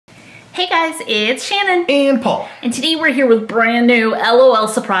Hey guys, it's Shannon. And Paul. And today we're here with brand new LOL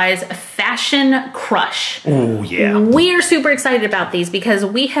Surprise Fashion Crush. Oh yeah. We are super excited about these because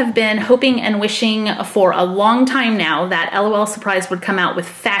we have been hoping and wishing for a long time now that LOL Surprise would come out with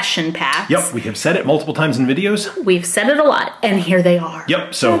fashion packs. Yep, we have said it multiple times in videos. We've said it a lot, and here they are.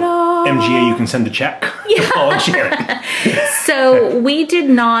 Yep, so MGA, you can send a check to Paul and Shannon. So we did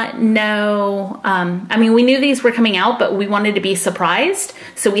not know, I mean, we knew these were coming out, but we wanted to be surprised.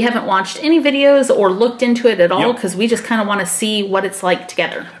 So we haven't watched any videos or looked into it at all because we just kind of want to see what it's like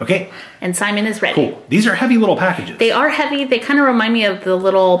together. Okay. And Simon is ready. Cool. These are heavy little packages. They are heavy. They kind of remind me of the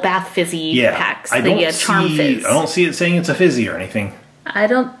little Bath Fizzy packs. Charm Fizz. I don't see it saying it's a fizzy or anything. I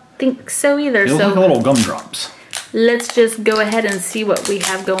don't think so either. They look like little gumdrops. Let's just go ahead and see what we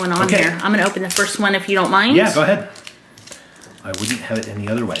have going on here. I'm going to open the first one if you don't mind. Yeah, go ahead. I wouldn't have it any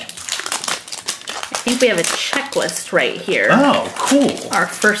other way. I think we have a checklist right here. Oh, cool. Our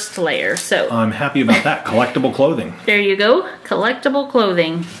first layer. So I'm happy about that. Collectible clothing. There you go. Collectible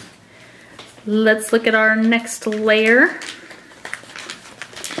clothing. Let's look at our next layer.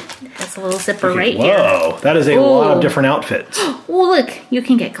 It has a little zipper right here. Whoa, that is a lot of different outfits. Oh, look, you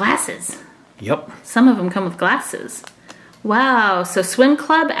can get glasses. Yep. Some of them come with glasses. Wow, so swim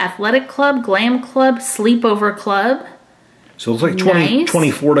club, athletic club, glam club, sleepover club. So it looks like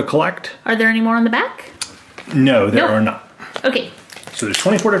 24 to collect. Are there any more on the back? No, there are not. Okay. So there's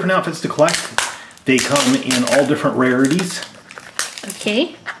 24 different outfits to collect. They come in all different rarities.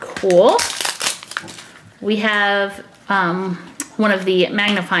 Okay, cool. We have one of the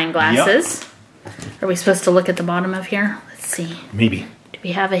magnifying glasses. Yep. Are we supposed to look at the bottom of here? Let's see. Maybe. Do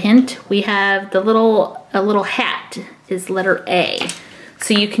we have a hint? We have the little hat is letter A.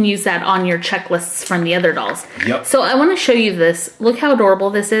 So you can use that on your checklists from the other dolls. Yep. So I want to show you this. Look how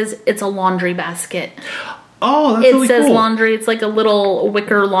adorable this is. It's a laundry basket. Oh, that's really cool. It says laundry. It's like a little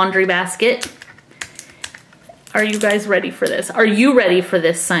wicker laundry basket. Are you guys ready for this? Are you ready for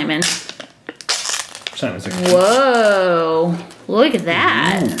this, Simon? Simon's like, whoa. Look at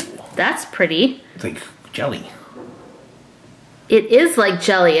that. Ooh. That's pretty. It's like jelly. It is like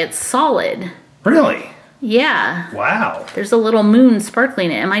jelly. It's solid. Really? Yeah. Wow. There's a little moon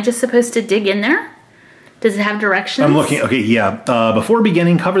sparkling in it. Am I just supposed to dig in there? Does it have directions? I'm looking. Okay, yeah. Before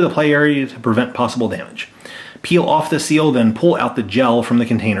beginning, cover the play area to prevent possible damage. Peel off the seal, then pull out the gel from the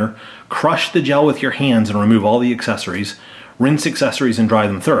container. Crush the gel with your hands and remove all the accessories. Rinse accessories and dry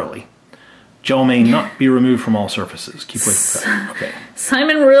them thoroughly. Gel may not be removed from all surfaces. Keep away from that. Okay.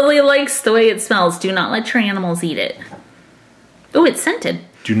 Simon really likes the way it smells. Do not let your animals eat it. Oh, it's scented.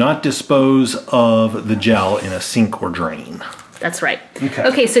 Do not dispose of the gel in a sink or drain. That's right.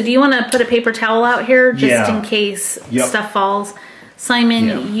 Okay, so do you want to put a paper towel out here just in case stuff falls?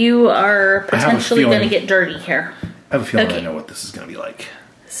 Simon, you are potentially going to get dirty here. I have a feeling I know what this is going to be like.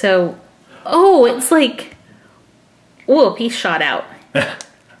 So, oh, it's like, oh, a piece shot out.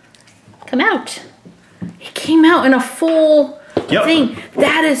 Come out. It came out in a full thing.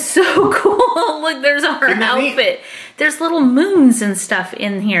 That is so cool. Look, there's our outfit. Neat? There's little moons and stuff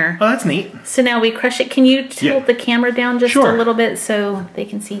in here. Oh, that's neat. So now we crush it. Can you tilt the camera down just a little bit so they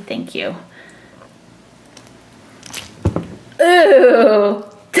can see? Thank you. Ooh,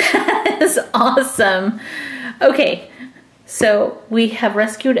 that is awesome. Okay, so we have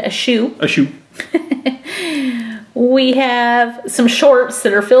rescued a shoe. A shoe. We have some shorts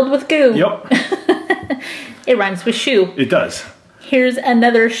that are filled with goo. Yep. It rhymes with shoe. It does. Here's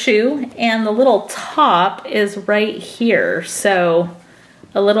another shoe, and the little top is right here. So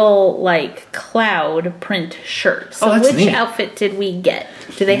a little like cloud print shirt. So which outfit did we get?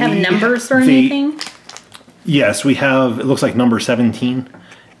 Do they have numbers or anything? Yes, we have, it looks like number 17,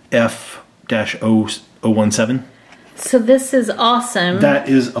 F-017. So this is awesome. That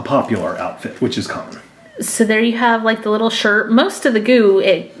is a popular outfit, which is common. So there you have like the little shirt. Most of the goo,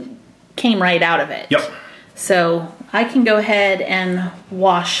 it came right out of it. Yep. So I can go ahead and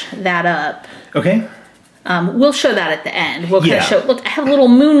wash that up. Okay. We'll show that at the end. We'll kind of show, look, I have little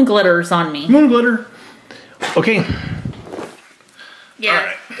moon glitters on me. Moon glitter. Okay.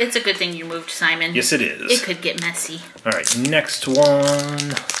 Yeah, it's a good thing you moved, Simon. Yes, it is. It could get messy. All right, next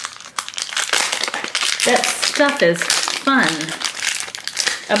one. That stuff is fun.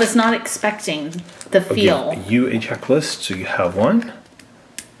 I was not expecting the feel. You a checklist, so you have one.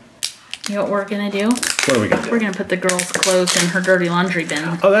 You know what we're gonna do? What are we gonna do? We're gonna put the girl's clothes in her dirty laundry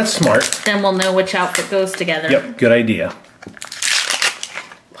bin. Oh, that's smart. Then we'll know which outfit goes together. Yep, good idea.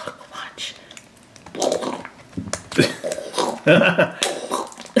 Look, watch.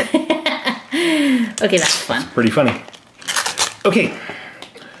 Okay, that's fun. Pretty funny. Okay,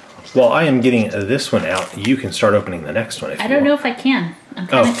 While I am getting this one out, you can start opening the next one if you want. I don't know if I can. I'm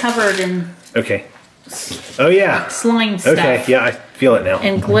kind of covered in okay. Oh yeah. slime stuff. Okay, yeah, I feel it now.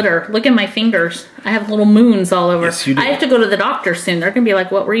 And glitter. Look at my fingers. I have little moons all over. Yes, you do. I have to go to the doctor soon. They're going to be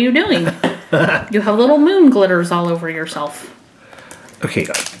like, what were you doing? You have little moon glitters all over yourself. Okay,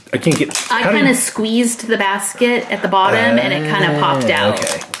 I can't get... I kind of squeezed the basket at the bottom and it kind of popped out.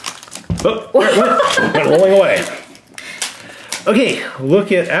 Okay. Oh, went rolling away. Okay,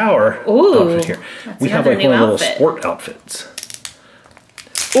 look at our outfit here. We have like one of the little sport outfits.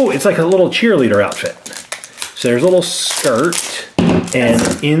 Oh, it's like a little cheerleader outfit. So there's a little skirt,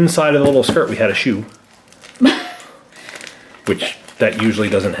 and inside of the little skirt we had a shoe. Which, that usually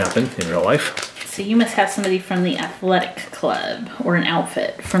doesn't happen in real life. So you must have somebody from the athletic club, or an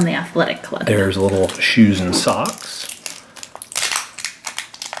outfit from the athletic club. There's little shoes and socks.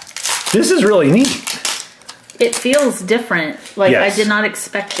 This is really neat. It feels different. Like, yes. I did not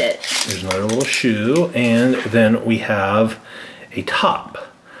expect it. There's another little shoe, and then we have a top.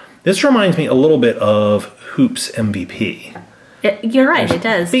 This reminds me a little bit of Hoops MVP. You're right, it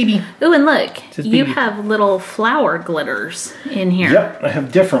does. Baby. Ooh, and look, you have little flower glitters in here. Yep, I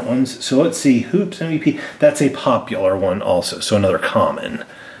have different ones. So let's see, Hoops MVP, that's a popular one also, so another common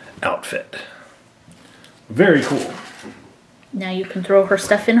outfit. Very cool. Now you can throw her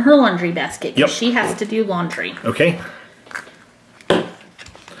stuff in her laundry basket, because she has to do laundry. Okay. I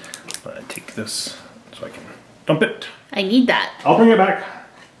take this so I can dump it. I need that. I'll bring it back.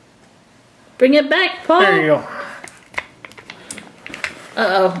 Bring it back, Paul. There you go.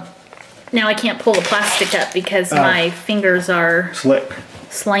 Uh-oh. Now I can't pull the plastic up because my fingers are... Slick.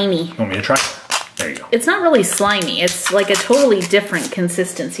 Slimy. You want me to try? There you go. It's not really slimy. It's like a totally different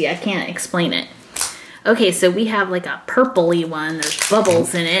consistency. I can't explain it. Okay, so we have like a purpley one. There's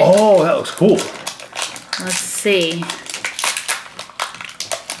bubbles in it. Oh, that looks cool. Let's see.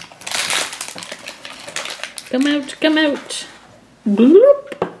 Come out, come out. Bloop.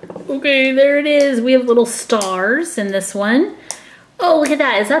 Okay, there it is. We have little stars in this one. Oh, look at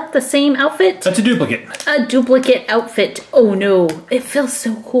that. Is that the same outfit? That's a duplicate. A duplicate outfit. Oh no, it feels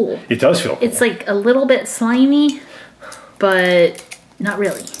so cool. It does feel cool. It's like a little bit slimy, but not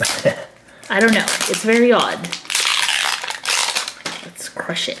really. I don't know. It's very odd. Let's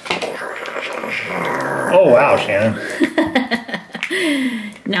crush it. Oh, wow, Shannon.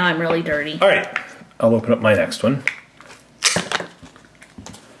 Now I'm really dirty. All right. I'll open up my next one.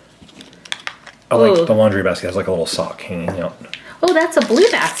 I like the laundry basket. It has like a little sock hanging out. Oh, that's a blue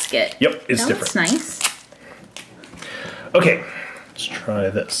basket. Yep, it's different. That's nice. Okay, let's try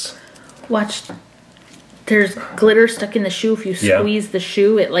this. Watch. There's glitter stuck in the shoe. If you squeeze the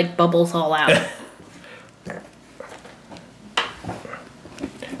shoe, it like bubbles all out.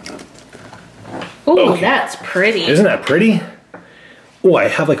 Oh, that's pretty. Isn't that pretty? Oh, I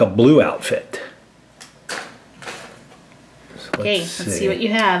have like a blue outfit. So okay, let's see what you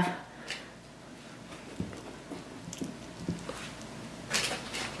have.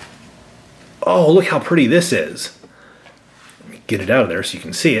 Oh, look how pretty this is. Let me get it out of there so you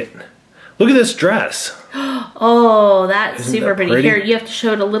can see it. Look at this dress. Oh, that's super pretty. Here, you have to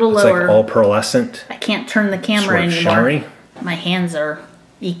show it a little lower. It's like all pearlescent. I can't turn the camera anymore. Shimmery. My hands are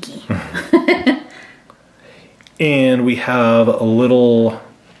icky. And we have a little,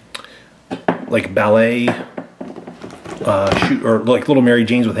 like ballet shoe, or like little Mary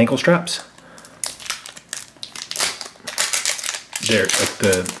Janes with ankle straps. There, like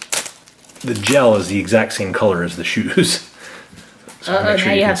the gel is the exact same color as the shoes. So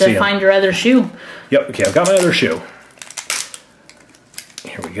now you have to find your other shoe. Yep, okay, I've got my other shoe.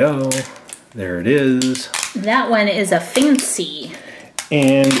 Here we go. There it is. That one is a fancy.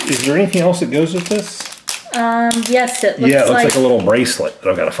 And is there anything else that goes with this? Yes, it looks it looks like a little bracelet that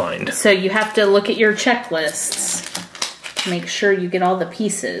I've got to find. So you have to look at your checklists to make sure you get all the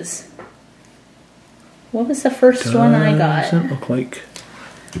pieces. What was the first one I got? Doesn't look like...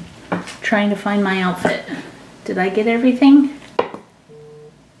 Trying to find my outfit. Did I get everything?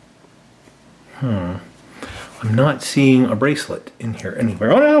 I'm not seeing a bracelet in here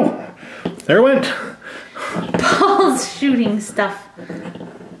anywhere. Oh no! There it went! Paul's shooting stuff.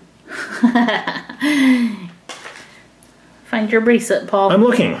 Find your bracelet, Paul. I'm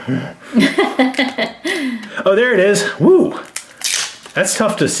looking. Oh, there it is. Woo! That's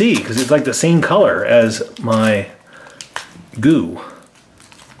tough to see because it's like the same color as my goo.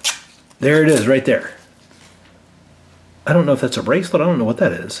 There it is, right there. I don't know if that's a bracelet. I don't know what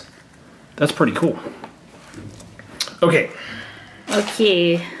that is. That's pretty cool. Okay.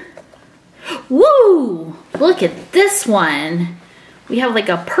 Okay. Woo! Look at this one. We have like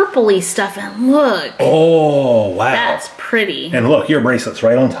a purpley stuff, and look. Oh, wow. That's pretty. And look, your bracelet's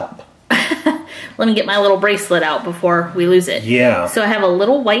right on top. Let me get my little bracelet out before we lose it. Yeah. So I have a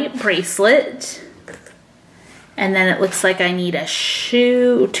little white bracelet. And then it looks like I need a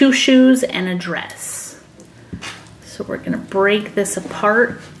shoe, 2 shoes, and a dress. So we're going to break this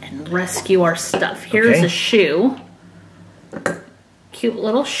apart and rescue our stuff. Here's a shoe. Cute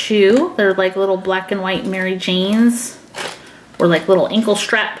little shoe. They're like little black and white Mary Janes. Or like little ankle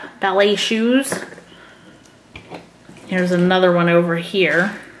strap ballet shoes. Here's another one over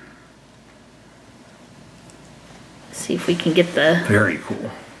here. Let's see if we can get the... Very cool.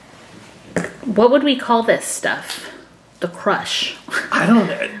 What would we call this stuff? The crush. I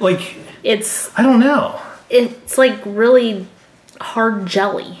don't... Like... It's... I don't know. It's like really hard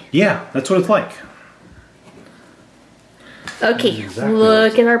jelly. Yeah, that's what it's like. Okay, exactly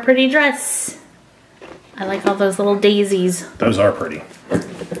look at our pretty dress. I like all those little daisies. Those are pretty.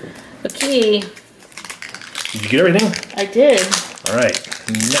 Okay. Did you get everything? I did. All right,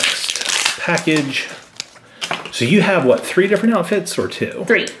 next package. So you have, what, 3 different outfits or 2?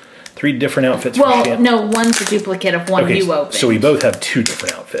 3. 3 different outfits well, for Shannon? No, one's a duplicate of one you opened. So we both have 2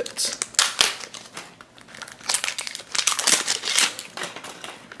 different outfits.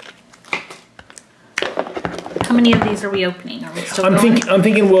 How many of these are we opening? Are we still going? I'm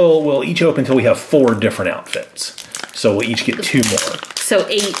thinking we'll each open until we have 4 different outfits. So we'll each get 2 more. So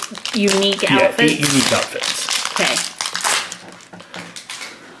 8 unique outfits? Yeah, 8 unique outfits. Okay.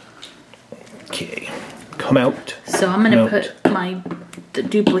 Okay. Come out. So I'm going to put the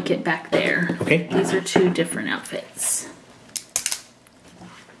duplicate back there. Okay. These are 2 different outfits.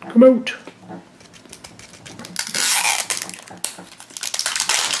 Come out.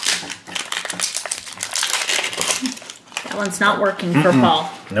 That one's not working for Paul.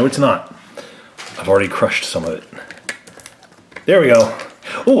 No, it's not. I've already crushed some of it. There we go.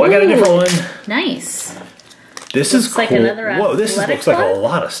 Oh, I got a different one. Nice. This is cool. Like another whoa, this looks like a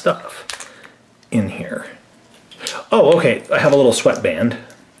lot of stuff in here. Oh, okay. I have a little sweatband.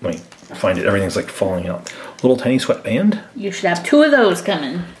 Let me find it. Everything's like falling out. Little tiny sweatband. You should have 2 of those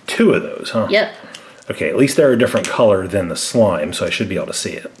coming. 2 of those, huh? Yep. Okay, at least they're a different color than the slime, so I should be able to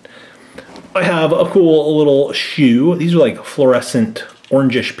see it. I have a cool little shoe. These are like fluorescent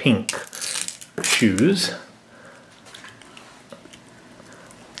orangish pink shoes.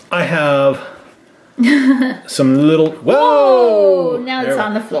 I have some little... Whoa! Now it's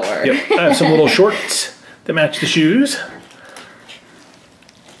on the floor. Yep, I have some little shorts that match the shoes.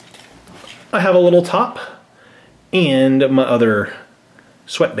 I have a little top and my other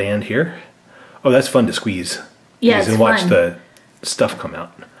sweatband here. Oh, that's fun to squeeze. Yeah, it's and watch the stuff come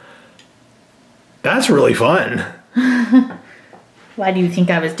out. That's really fun. Why do you think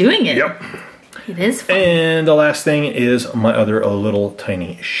I was doing it? Yep. It is fun. And the last thing is my other little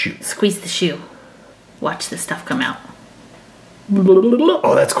tiny shoe. Squeeze the shoe. Watch the stuff come out.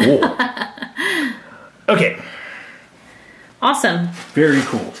 Oh, that's cool. Okay. Awesome. Very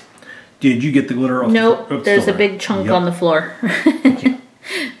cool. Did you get the glitter off? Nope. There's a big chunk on the floor.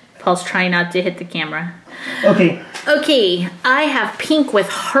 Paul's trying not to hit the camera. Okay. Okay. I have pink with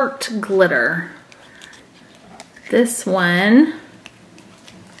heart glitter. This one.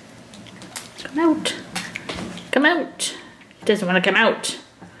 Come out. Come out. It doesn't want to come out.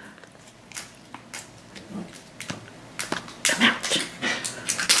 Come out.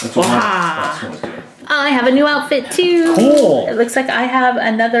 That's what wow. I have a new outfit too. Cool. It looks like I have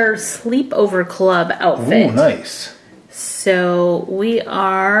another sleepover club outfit. Oh, nice. So we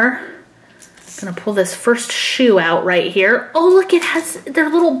are gonna pull this first shoe out right here. Oh, look, it has their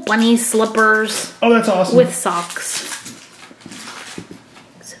little bunny slippers. Oh, that's awesome. With socks.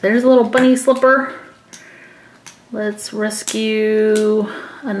 So there's a little bunny slipper. Let's rescue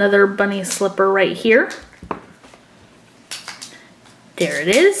another bunny slipper right here. There it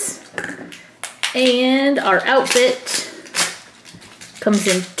is. And our outfit comes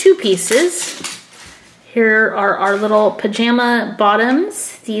in 2 pieces. Here are our little pajama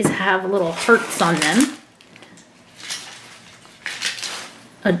bottoms. These have little hearts on them.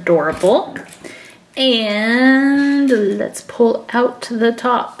 Adorable. And let's pull out the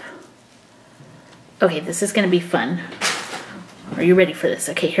top. Okay, this is going to be fun. Are you ready for this?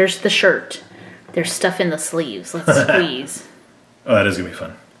 Okay, here's the shirt. There's stuff in the sleeves. Let's squeeze. Oh, that is going to be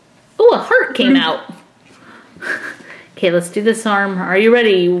fun. Oh, a heart came out. Okay, let's do this arm. Are you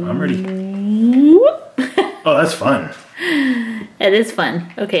ready? I'm ready. Oh, that's fun. It is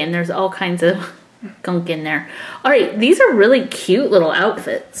fun. Okay, and there's all kinds of gunk in there. All right, these are really cute little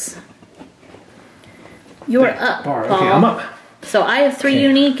outfits. You're up, Paul. Okay, I'm up. So I have 3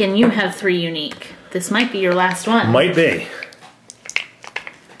 unique and you have 3 unique. This might be your last one. Might be.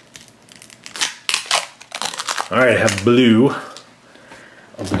 All right, I have blue.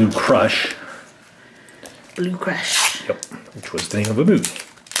 Blue Crush. Blue Crush. Yep, which was the name of a movie.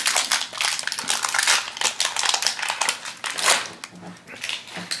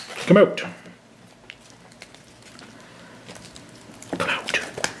 Come out. Come out.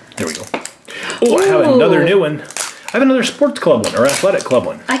 There we go. Oh, I have another new one. I have another sports club one, or athletic club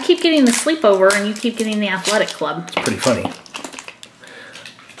one. I keep getting the sleepover, and you keep getting the athletic club. It's pretty funny.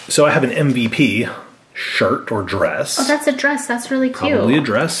 So I have an MVP shirt or dress. Oh, that's a dress. That's really cute. Probably a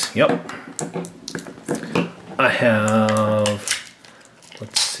dress, yep. I have,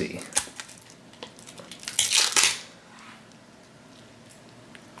 let's see.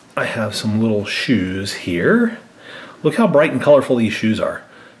 I have some little shoes here. Look how bright and colorful these shoes are.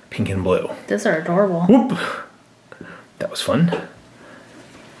 Pink and blue. Those are adorable. Whoop! That was fun.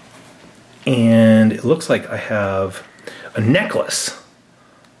 And it looks like I have a necklace.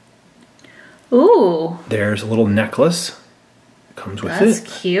 Ooh. There's a little necklace. Comes with it.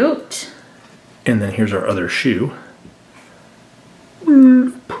 That's cute. And then here's our other shoe.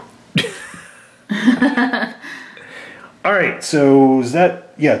 All right, so is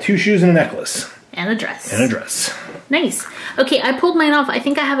that, yeah, 2 shoes and a necklace. And a dress. And a dress. Nice. Okay, I pulled mine off. I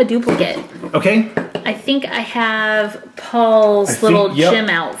think I have a duplicate. Okay. I think I have Paul's little gym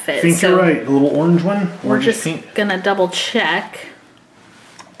outfit. I think you're right. The little orange one. We're just gonna double check.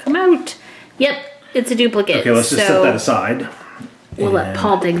 Come out. Yep, it's a duplicate. Okay, let's just set that aside. We'll let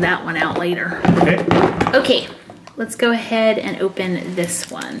Paul dig that one out later. Okay. Okay, let's go ahead and open this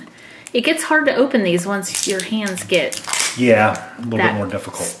one. It gets hard to open these once your hands get a little bit more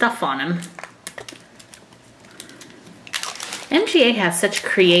difficult stuff on them. MGA has such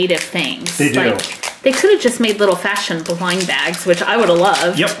creative things. They do. Like, they could have just made little fashion blind bags, which I would have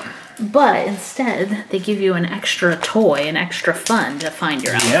loved. Yep. But instead, they give you an extra toy, an extra fun to find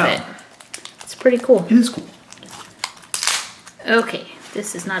your outfit. Yeah. It's pretty cool. It is cool. Okay,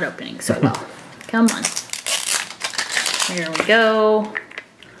 this is not opening so well. Come on. Here we go.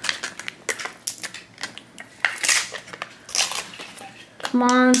 Come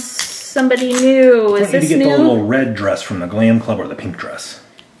on, somebody new. Is this new? new? Get the little red dress from the Glam Club or the pink dress.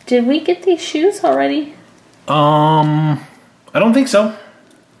 Did we get these shoes already? I don't think so.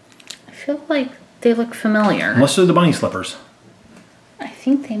 I feel like they look familiar. Unless they're the bunny slippers. I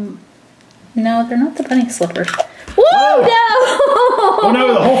think they... No, they're not the bunny slippers. Whoa, no! Oh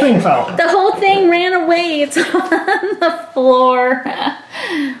no, the whole thing fell. The whole thing ran away. It's on the floor.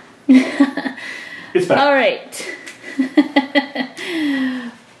 It's back. All right.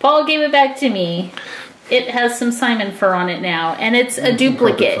 Paul gave it back to me. It has some Simon fur on it now, and it's a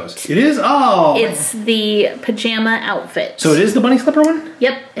duplicate. It is? Oh! It's the pajama outfit. So it is the bunny slipper one?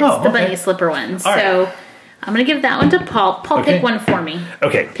 Yep, it's the bunny slipper one. So I'm going to give that one to Paul. Paul, pick one for me.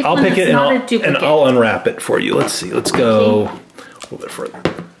 Okay, I'll pick it and I'll unwrap it for you. Let's see. Let's go a little bit further.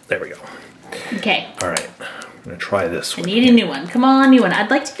 There we go. Okay. All right. I'm going to try this one. I need a new one. Come on, new one.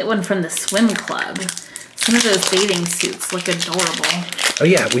 I'd like to get one from the swim club. Some of those bathing suits look adorable. Oh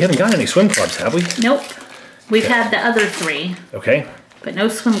yeah, we haven't got any swim clubs, have we? Nope. We've had the other 3. Okay. But no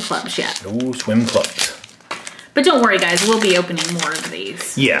swim clubs yet. No swim clubs. But don't worry, guys. We'll be opening more of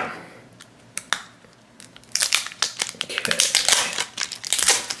these. Yeah. Okay.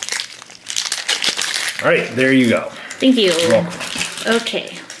 All right, there you go. Thank you. You're welcome.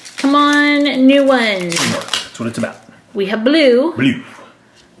 Okay. Come on, new one. That's what it's about. We have blue. Blue.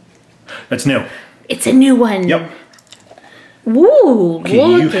 That's new. It's a new one. Yep. Woo! Okay,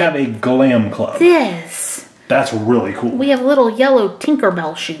 you have a Glam Club. This. That's really cool. We have little yellow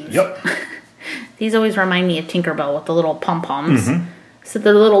Tinkerbell shoes. Yep. These always remind me of Tinkerbell with the little pom-poms. So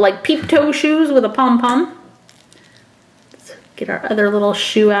they're little like peep toe shoes with a pom-pom. Let's get our other little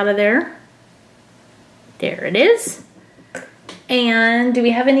shoe out of there. There it is. And do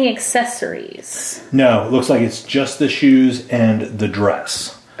we have any accessories? No, it looks like it's just the shoes and the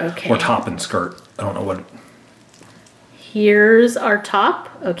dress. Okay. Or top and skirt. I don't know what. Here's our top.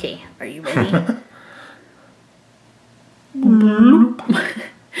 Okay, are you ready?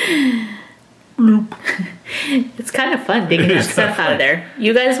 It's kind of fun digging that stuff out of there.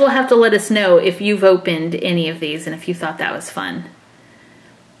 You guys will have to let us know if you've opened any of these and if you thought that was fun.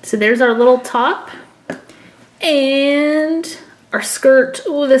 So there's our little top. And our skirt.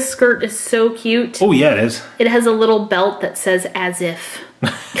 Oh, this skirt is so cute. Oh, yeah, it is. It has a little belt that says as if.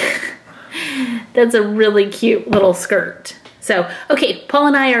 That's a really cute little skirt. So, okay, Paul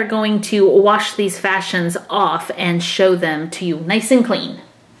and I are going to wash these fashions off and show them to you nice and clean.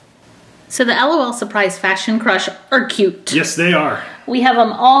 So the LOL Surprise Fashion Crush are cute. Yes, they are. We have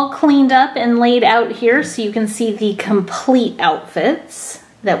them all cleaned up and laid out here so you can see the complete outfits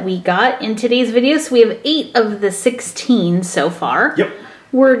that we got in today's video. So we have 8 of the 16 so far. Yep.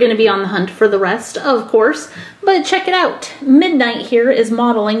 We're going to be on the hunt for the rest, of course. But check it out. Midnight here is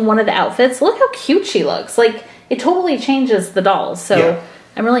modeling one of the outfits. Look how cute she looks. Like, it totally changes the dolls. So yeah.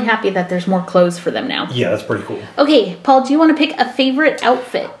 I'm really happy that there's more clothes for them now. Yeah, that's pretty cool. Okay, Paul, do you want to pick a favorite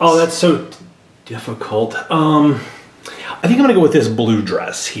outfit? Oh, that's so difficult. I think I'm going to go with this blue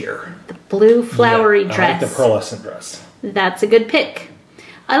dress here. The blue flowery dress. I like the pearlescent dress. That's a good pick.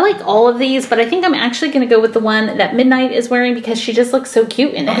 I like all of these, but I think I'm actually going to go with the one that Midnight is wearing because she just looks so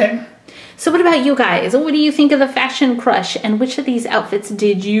cute in it. Okay. So what about you guys? What do you think of the fashion crush, and which of these outfits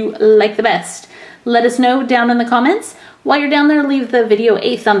did you like the best? Let us know down in the comments. While you're down there, leave the video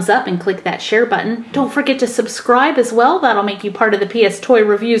a thumbs up and click that share button. Don't forget to subscribe as well. That'll make you part of the PS Toy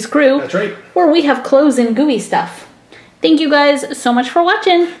Reviews crew. That's right. Where we have clothes and gooey stuff. Thank you guys so much for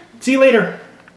watching. See you later.